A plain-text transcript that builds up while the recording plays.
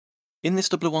In this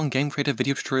 001 Game Creator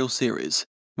video tutorial series,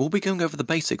 we'll be going over the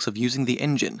basics of using the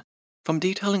engine, from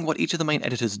detailing what each of the main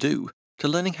editors do, to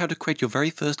learning how to create your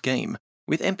very first game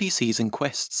with NPCs and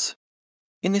quests.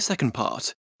 In this second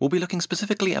part, we'll be looking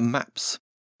specifically at maps,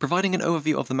 providing an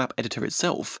overview of the map editor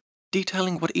itself,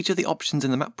 detailing what each of the options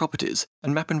in the map properties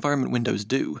and map environment windows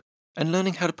do, and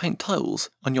learning how to paint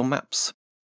tiles on your maps.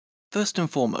 First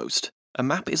and foremost, a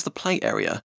map is the play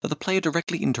area that the player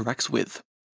directly interacts with.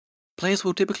 Players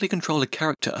will typically control a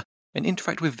character and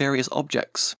interact with various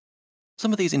objects.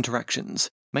 Some of these interactions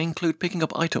may include picking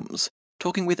up items,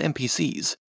 talking with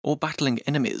NPCs, or battling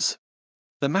enemies.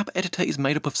 The map editor is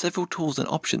made up of several tools and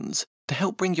options to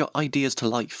help bring your ideas to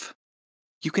life.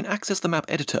 You can access the map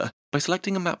editor by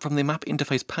selecting a map from the map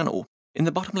interface panel in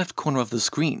the bottom left corner of the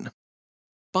screen.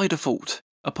 By default,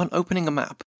 upon opening a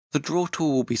map, the draw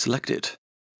tool will be selected.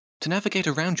 To navigate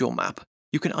around your map,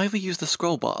 you can either use the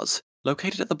scroll bars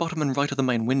located at the bottom and right of the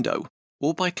main window,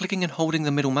 or by clicking and holding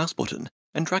the middle mouse button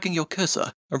and dragging your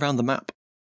cursor around the map.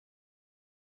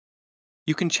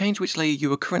 You can change which layer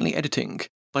you are currently editing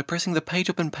by pressing the page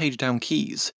up and page down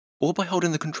keys, or by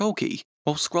holding the control key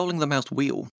while scrolling the mouse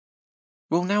wheel.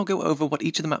 We'll now go over what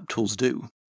each of the map tools do.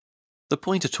 The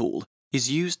pointer tool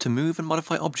is used to move and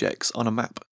modify objects on a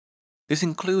map. This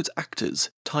includes actors,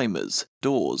 timers,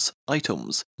 doors,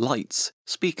 items, lights,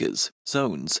 speakers,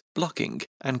 zones, blocking,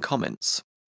 and comments.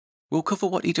 We'll cover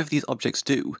what each of these objects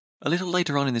do a little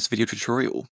later on in this video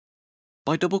tutorial.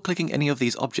 By double-clicking any of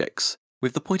these objects,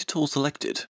 with the pointer tool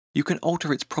selected, you can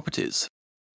alter its properties.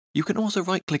 You can also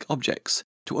right-click objects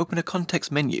to open a context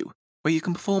menu where you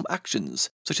can perform actions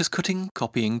such as cutting,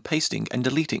 copying, pasting, and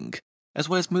deleting, as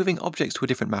well as moving objects to a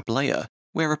different map layer,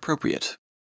 where appropriate.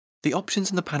 The options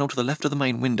in the panel to the left of the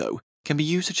main window can be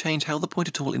used to change how the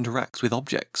pointer tool interacts with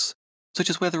objects, such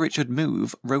as whether it should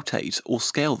move, rotate, or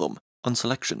scale them on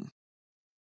selection.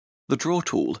 The draw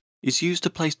tool is used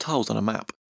to place tiles on a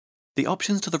map. The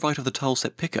options to the right of the tile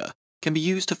set picker can be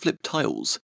used to flip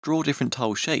tiles, draw different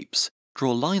tile shapes,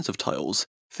 draw lines of tiles,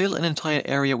 fill an entire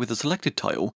area with a selected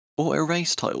tile, or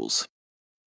erase tiles.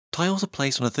 Tiles are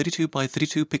placed on a 32 by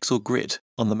 32 pixel grid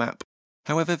on the map.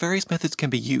 However, various methods can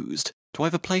be used to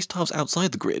either place tiles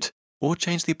outside the grid or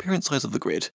change the appearance size of the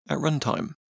grid at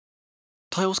runtime.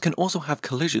 Tiles can also have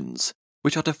collisions,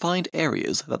 which are defined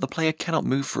areas that the player cannot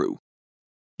move through.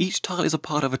 Each tile is a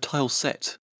part of a tile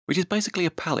set, which is basically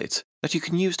a palette that you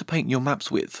can use to paint your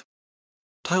maps with.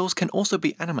 Tiles can also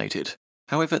be animated,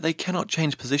 however they cannot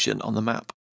change position on the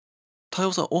map.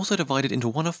 Tiles are also divided into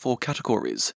one of four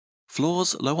categories: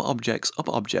 floors, lower objects,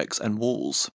 upper objects, and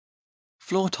walls.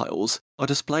 Floor tiles are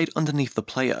displayed underneath the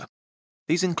player.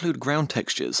 These include ground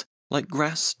textures, like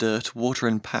grass, dirt, water,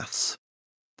 and paths.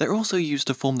 They're also used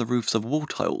to form the roofs of wall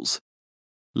tiles.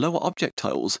 Lower object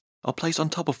tiles are placed on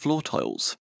top of floor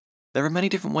tiles. There are many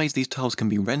different ways these tiles can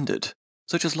be rendered,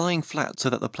 such as lying flat so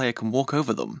that the player can walk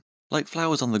over them, like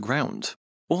flowers on the ground,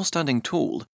 or standing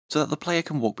tall so that the player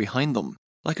can walk behind them,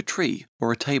 like a tree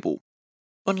or a table.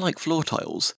 Unlike floor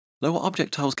tiles, lower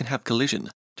object tiles can have collision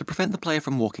to prevent the player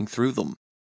from walking through them.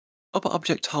 Upper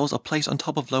object tiles are placed on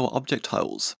top of lower object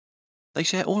tiles. They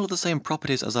share all of the same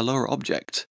properties as a lower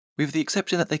object, with the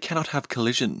exception that they cannot have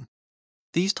collision.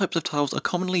 These types of tiles are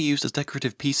commonly used as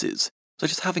decorative pieces,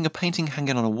 such as having a painting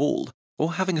hanging on a wall,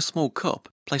 or having a small cup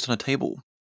placed on a table.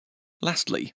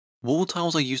 Lastly, wall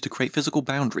tiles are used to create physical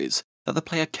boundaries that the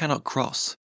player cannot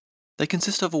cross. They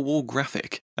consist of a wall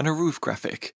graphic and a roof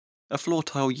graphic, a floor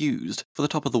tile used for the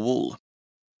top of the wall.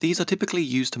 These are typically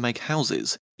used to make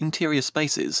houses, interior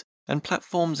spaces, and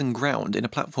platforms and ground in a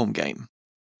platform game.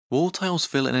 Wall tiles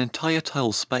fill an entire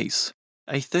tile space,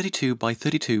 a 32 by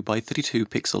 32 by 32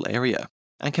 pixel area,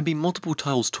 and can be multiple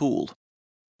tiles tall.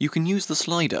 You can use the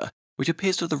slider, which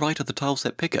appears to the right of the tile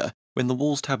set picker when the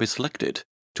Walls tab is selected,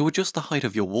 to adjust the height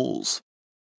of your walls.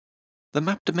 The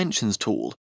Map Dimensions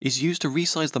tool is used to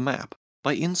resize the map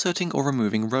by inserting or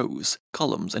removing rows,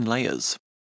 columns, and layers.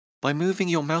 By moving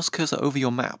your mouse cursor over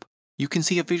your map, you can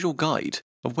see a visual guide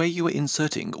of where you are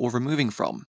inserting or removing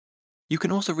from. You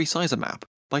can also resize a map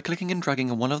by clicking and dragging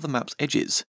on one of the map's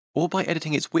edges, or by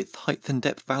editing its width, height, and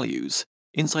depth values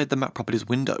inside the Map Properties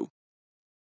window.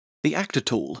 The Actor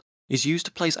tool is used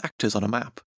to place actors on a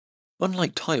map.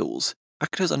 Unlike tiles,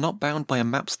 actors are not bound by a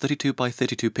map's 32 by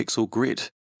 32 pixel grid,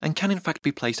 and can in fact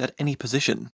be placed at any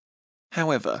position.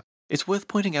 However, it's worth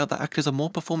pointing out that actors are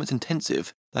more performance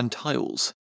intensive than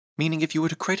tiles, meaning if you were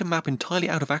to create a map entirely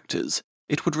out of actors,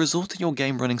 it would result in your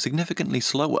game running significantly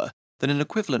slower than an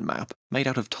equivalent map made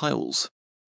out of tiles.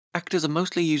 Actors are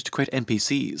mostly used to create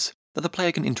NPCs that the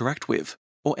player can interact with,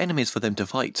 or enemies for them to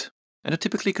fight, and are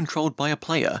typically controlled by a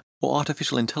player or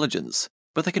artificial intelligence,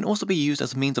 but they can also be used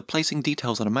as a means of placing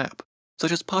details on a map,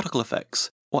 such as particle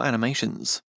effects or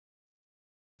animations.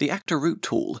 The Actor Route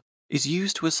tool is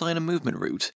used to assign a movement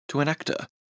route to an actor.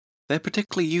 They're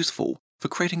particularly useful for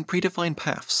creating predefined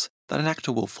paths that an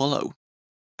actor will follow.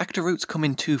 Actor routes come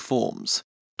in two forms,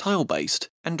 tile-based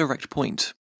and direct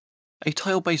point. A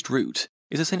tile-based route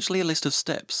is essentially a list of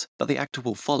steps that the actor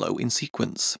will follow in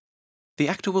sequence. The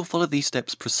actor will follow these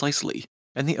steps precisely,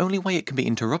 and the only way it can be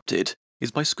interrupted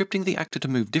is by scripting the actor to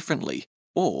move differently,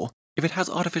 or, if it has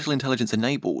artificial intelligence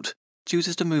enabled,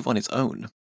 chooses to move on its own.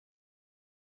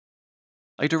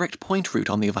 A direct point route,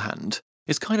 on the other hand,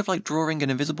 is kind of like drawing an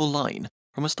invisible line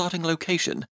from a starting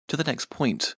location to the next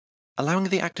point, allowing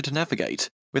the actor to navigate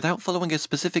without following a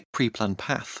specific pre-planned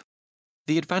path.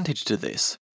 The advantage to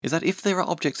this is that if there are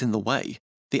objects in the way,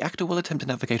 the actor will attempt to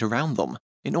navigate around them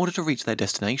in order to reach their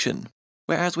destination,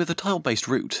 whereas with a tile-based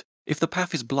route, if the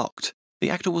path is blocked, the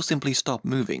actor will simply stop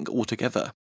moving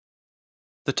altogether.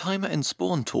 The Timer and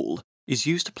Spawn tool is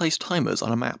used to place timers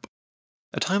on a map.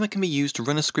 A timer can be used to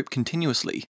run a script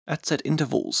continuously at set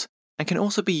intervals, and can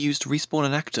also be used to respawn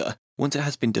an actor once it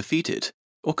has been defeated,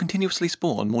 or continuously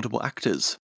spawn multiple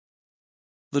actors.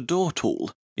 The Door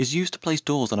tool is used to place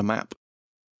doors on a map.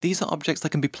 These are objects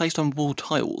that can be placed on wall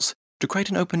tiles to create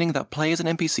an opening that players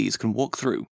and NPCs can walk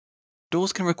through.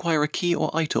 Doors can require a key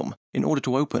or item in order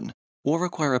to open, or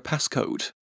require a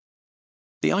passcode.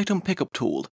 The Item Pickup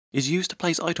tool is used to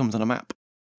place items on a map.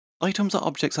 Items are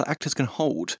objects that actors can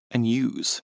hold and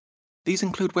use. These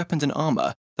include weapons and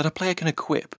armor that a player can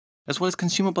equip, as well as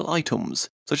consumable items,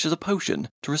 such as a potion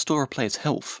to restore a player's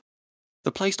health.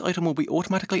 The placed item will be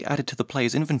automatically added to the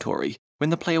player's inventory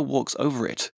when the player walks over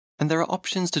it, and there are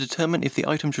options to determine if the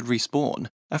item should respawn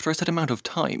after a set amount of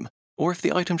time, or if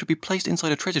the item should be placed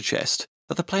inside a treasure chest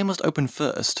that the player must open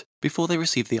first before they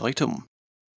receive the item.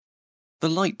 The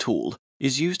Light tool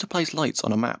is used to place lights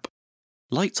on a map.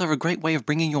 Lights are a great way of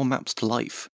bringing your maps to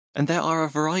life, and there are a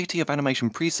variety of animation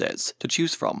presets to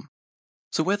choose from.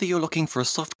 So whether you're looking for a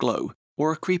soft glow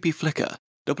or a creepy flicker,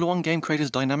 001 Game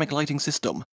Creator's dynamic lighting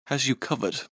system has you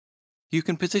covered. You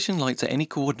can position lights at any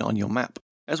coordinate on your map,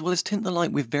 as well as tint the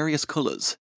light with various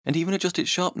colours, and even adjust its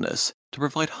sharpness to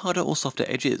provide harder or softer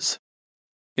edges.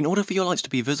 In order for your lights to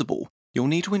be visible, you'll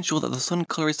need to ensure that the sun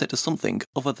colour is set to something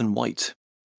other than white.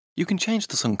 You can change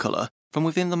the sun colour from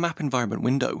within the map environment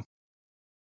window.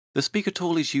 The Speaker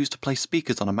tool is used to place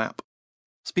speakers on a map.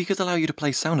 Speakers allow you to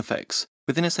place sound effects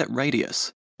within a set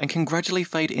radius, and can gradually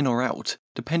fade in or out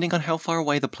depending on how far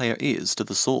away the player is to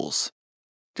the source.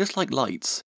 Just like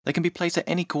lights, they can be placed at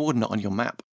any coordinate on your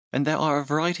map, and there are a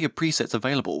variety of presets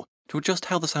available to adjust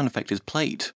how the sound effect is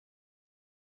played.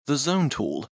 The Zone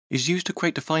tool is used to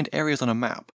create defined areas on a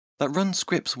map that run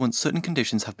scripts once certain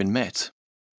conditions have been met.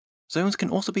 Zones can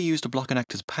also be used to block an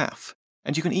actor's path,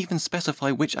 and you can even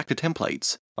specify which actor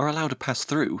templates are allowed to pass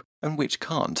through and which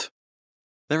can't.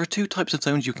 There are two types of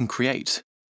zones you can create: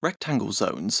 rectangle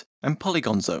zones and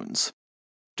polygon zones.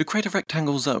 To create a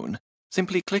rectangle zone,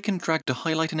 simply click and drag to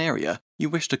highlight an area you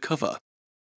wish to cover.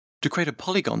 To create a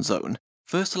polygon zone,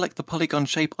 first select the polygon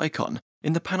shape icon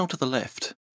in the panel to the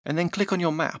left, and then click on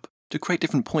your map to create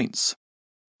different points.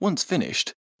 Once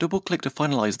finished, double-click to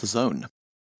finalize the zone.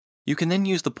 You can then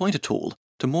use the pointer tool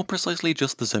to more precisely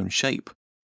adjust the zone shape.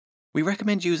 We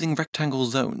recommend using rectangle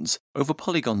zones over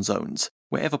polygon zones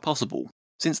wherever possible,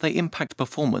 since they impact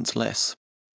performance less.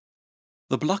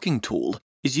 The Blocking tool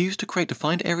is used to create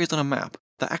defined areas on a map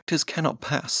that actors cannot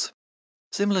pass.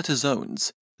 Similar to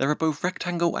zones, there are both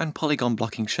rectangle and polygon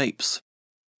blocking shapes.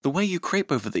 The way you create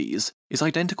both of these is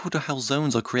identical to how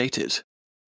zones are created.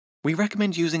 We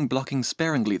recommend using blocking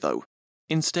sparingly though.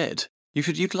 Instead, you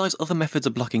should utilize other methods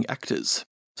of blocking actors,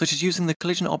 such as using the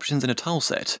collision options in a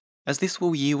tileset, as this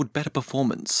will yield better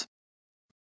performance.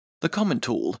 The Comment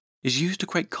tool is used to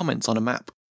create comments on a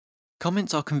map.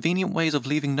 Comments are convenient ways of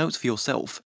leaving notes for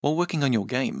yourself while working on your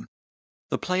game.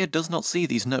 The player does not see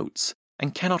these notes,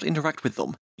 and cannot interact with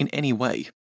them in any way.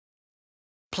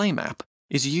 Playmap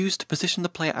is used to position the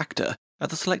player actor at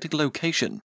the selected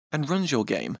location, and runs your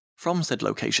game from said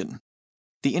location.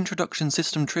 The introduction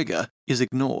system trigger is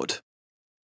ignored.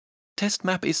 Test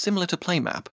map is similar to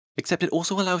Playmap, except it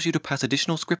also allows you to pass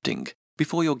additional scripting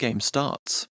before your game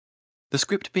starts. The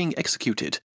script being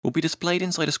executed will be displayed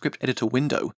inside a script editor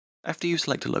window after you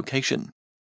select a location.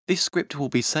 This script will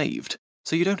be saved,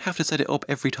 so you don't have to set it up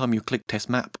every time you click Test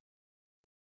Map.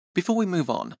 Before we move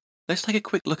on, let's take a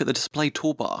quick look at the display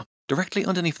toolbar directly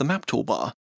underneath the map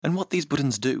toolbar and what these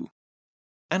buttons do.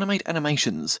 Animate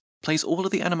Animations plays all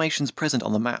of the animations present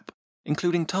on the map,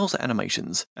 including tileset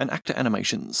animations and actor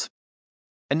animations.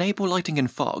 Enable Lighting and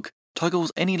Fog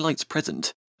toggles any lights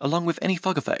present along with any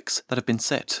fog effects that have been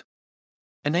set.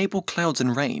 Enable Clouds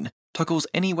and Rain toggles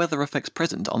any weather effects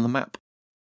present on the map.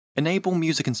 Enable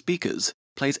Music and Speakers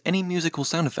plays any musical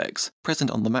sound effects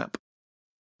present on the map.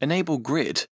 Enable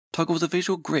Grid toggles a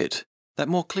visual grid that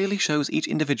more clearly shows each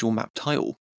individual map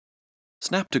tile.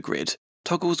 Snap to Grid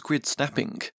toggles grid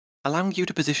snapping, allowing you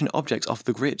to position objects off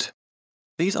the grid.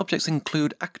 These objects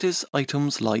include actors,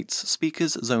 items, lights,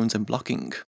 speakers, zones, and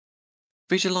blocking.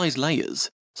 Visualize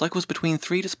Layers cycles between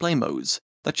 3 display modes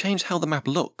that change how the map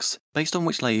looks based on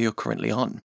which layer you're currently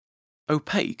on.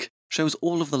 Opaque shows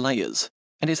all of the layers,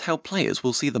 and is how players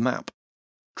will see the map.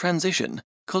 Transition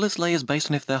colors layers based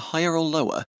on if they're higher or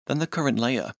lower than the current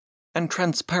layer, and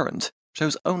Transparent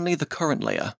shows only the current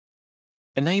layer.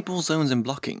 Enable Zones and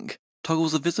Blocking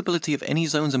toggles the visibility of any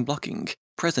zones and blocking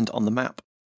present on the map.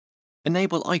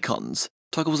 Enable Icons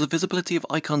toggles the visibility of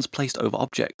icons placed over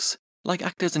objects, like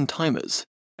actors and timers,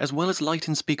 as well as light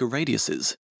and speaker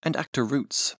radiuses, and actor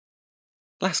routes.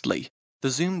 Lastly,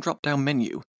 the Zoom drop-down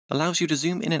menu allows you to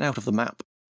zoom in and out of the map.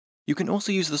 You can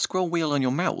also use the scroll wheel on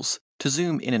your mouse to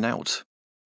zoom in and out.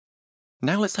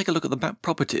 Now let's take a look at the map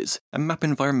properties and map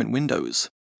environment windows.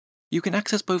 You can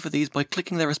access both of these by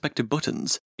clicking their respective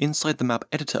buttons inside the map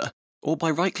editor, or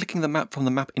by right-clicking the map from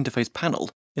the map interface panel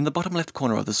in the bottom left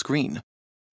corner of the screen.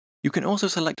 You can also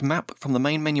select Map from the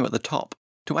main menu at the top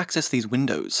to access these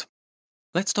windows.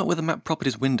 Let's start with the Map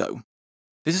Properties window.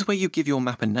 This is where you give your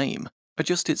map a name,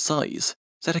 adjust its size,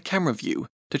 set a camera view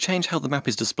to change how the map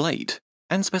is displayed,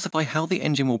 and specify how the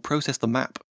engine will process the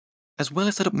map, as well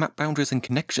as set up map boundaries and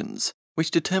connections,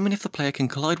 which determine if the player can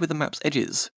collide with the map's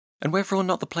edges, and whether or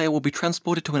not the player will be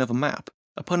transported to another map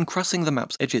upon crossing the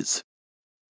map's edges.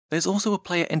 There's also a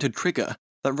player-entered trigger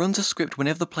that runs a script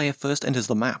whenever the player first enters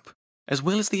the map, as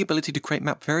well as the ability to create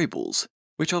map variables,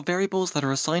 which are variables that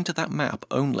are assigned to that map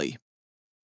only.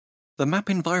 The Map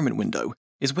Environment window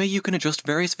is where you can adjust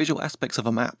various visual aspects of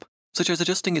a map, such as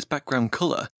adjusting its background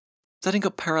color, setting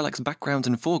up parallax backgrounds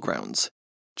and foregrounds,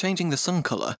 changing the sun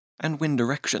color and wind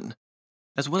direction,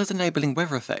 as well as enabling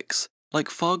weather effects like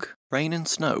fog, rain and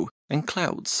snow, and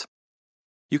clouds.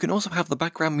 You can also have the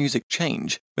background music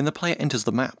change when the player enters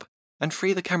the map, and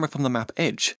free the camera from the map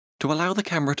edge to allow the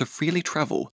camera to freely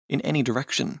travel in any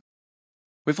direction.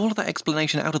 With all of that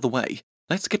explanation out of the way,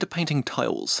 let's get to painting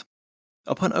tiles.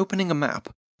 Upon opening a map,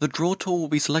 the Draw tool will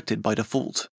be selected by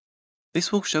default.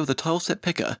 This will show the tileset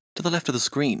picker to the left of the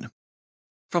screen.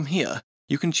 From here,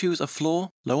 you can choose a floor,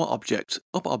 lower object,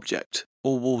 up object,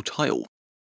 or wall tile.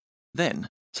 Then,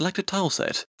 select a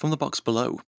tileset from the box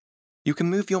below. You can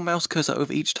move your mouse cursor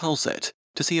over each tileset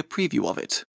to see a preview of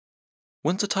it.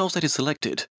 Once a tileset is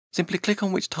selected, simply click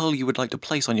on which tile you would like to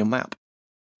place on your map.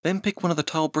 Then pick one of the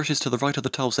tile brushes to the right of the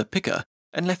tileset picker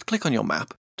and left-click on your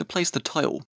map to place the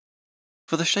tile.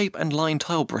 For the shape and line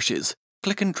tile brushes,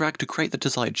 click and drag to create the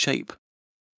desired shape.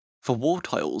 For wall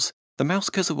tiles, the mouse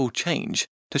cursor will change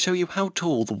to show you how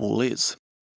tall the wall is.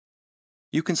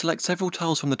 You can select several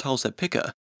tiles from the tileset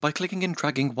picker by clicking and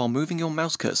dragging while moving your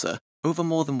mouse cursor over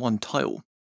more than one tile.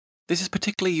 This is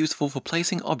particularly useful for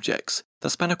placing objects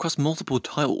that span across multiple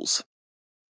tiles.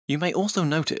 You may also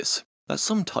notice that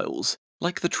some tiles,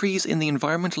 like the trees in the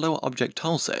Environment Lower Object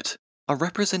tileset, are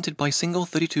represented by single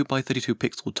 32 by 32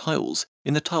 pixel tiles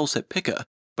in the tileset picker,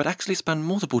 but actually span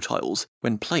multiple tiles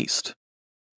when placed.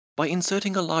 By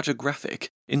inserting a larger graphic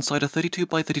inside a 32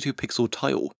 by 32 pixel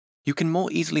tile, you can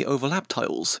more easily overlap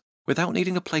tiles without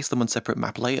needing to place them on separate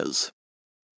map layers.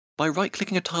 By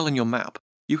right-clicking a tile on your map,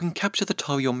 you can capture the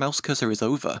tile your mouse cursor is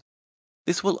over.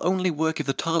 This will only work if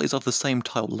the tile is of the same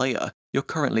tile layer you're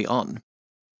currently on.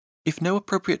 If no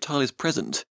appropriate tile is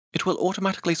present, it will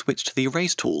automatically switch to the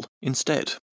Erase tool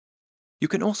instead. You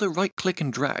can also right-click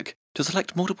and drag to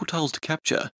select multiple tiles to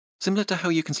capture, similar to how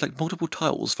you can select multiple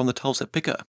tiles from the tileset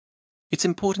picker. It's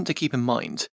important to keep in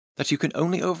mind that you can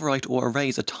only overwrite or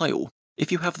erase a tile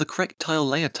if you have the correct Tile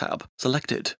Layer tab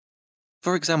selected.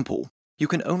 For example, you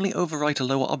can only overwrite a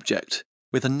lower object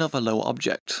with another lower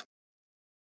object.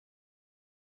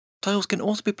 Tiles can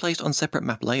also be placed on separate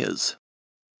map layers.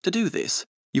 To do this,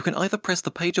 you can either press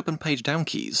the page up and page down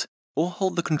keys, or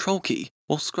hold the Control key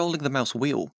while scrolling the mouse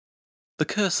wheel. The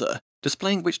cursor,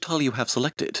 displaying which tile you have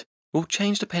selected, will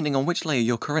change depending on which layer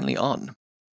you're currently on.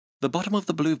 The bottom of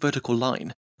the blue vertical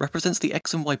line represents the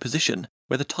X and Y position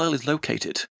where the tile is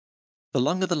located. The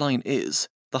longer the line is,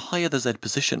 the higher the Z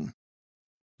position.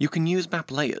 You can use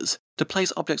map layers to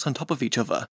place objects on top of each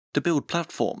other to build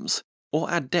platforms, or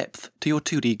add depth to your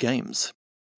 2D games.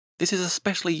 This is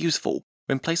especially useful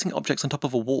when placing objects on top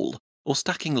of a wall or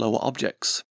stacking lower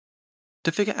objects.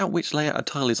 To figure out which layer a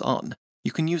tile is on,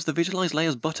 you can use the Visualize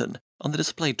Layers button on the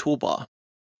display toolbar.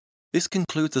 This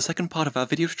concludes the second part of our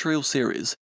video tutorial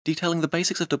series detailing the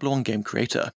basics of Double Game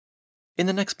Creator. In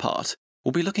the next part,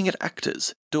 we'll be looking at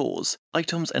actors, doors,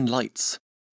 items, and lights,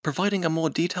 providing a more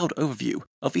detailed overview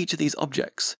of each of these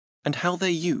objects and how they're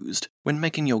used when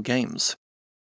making your games.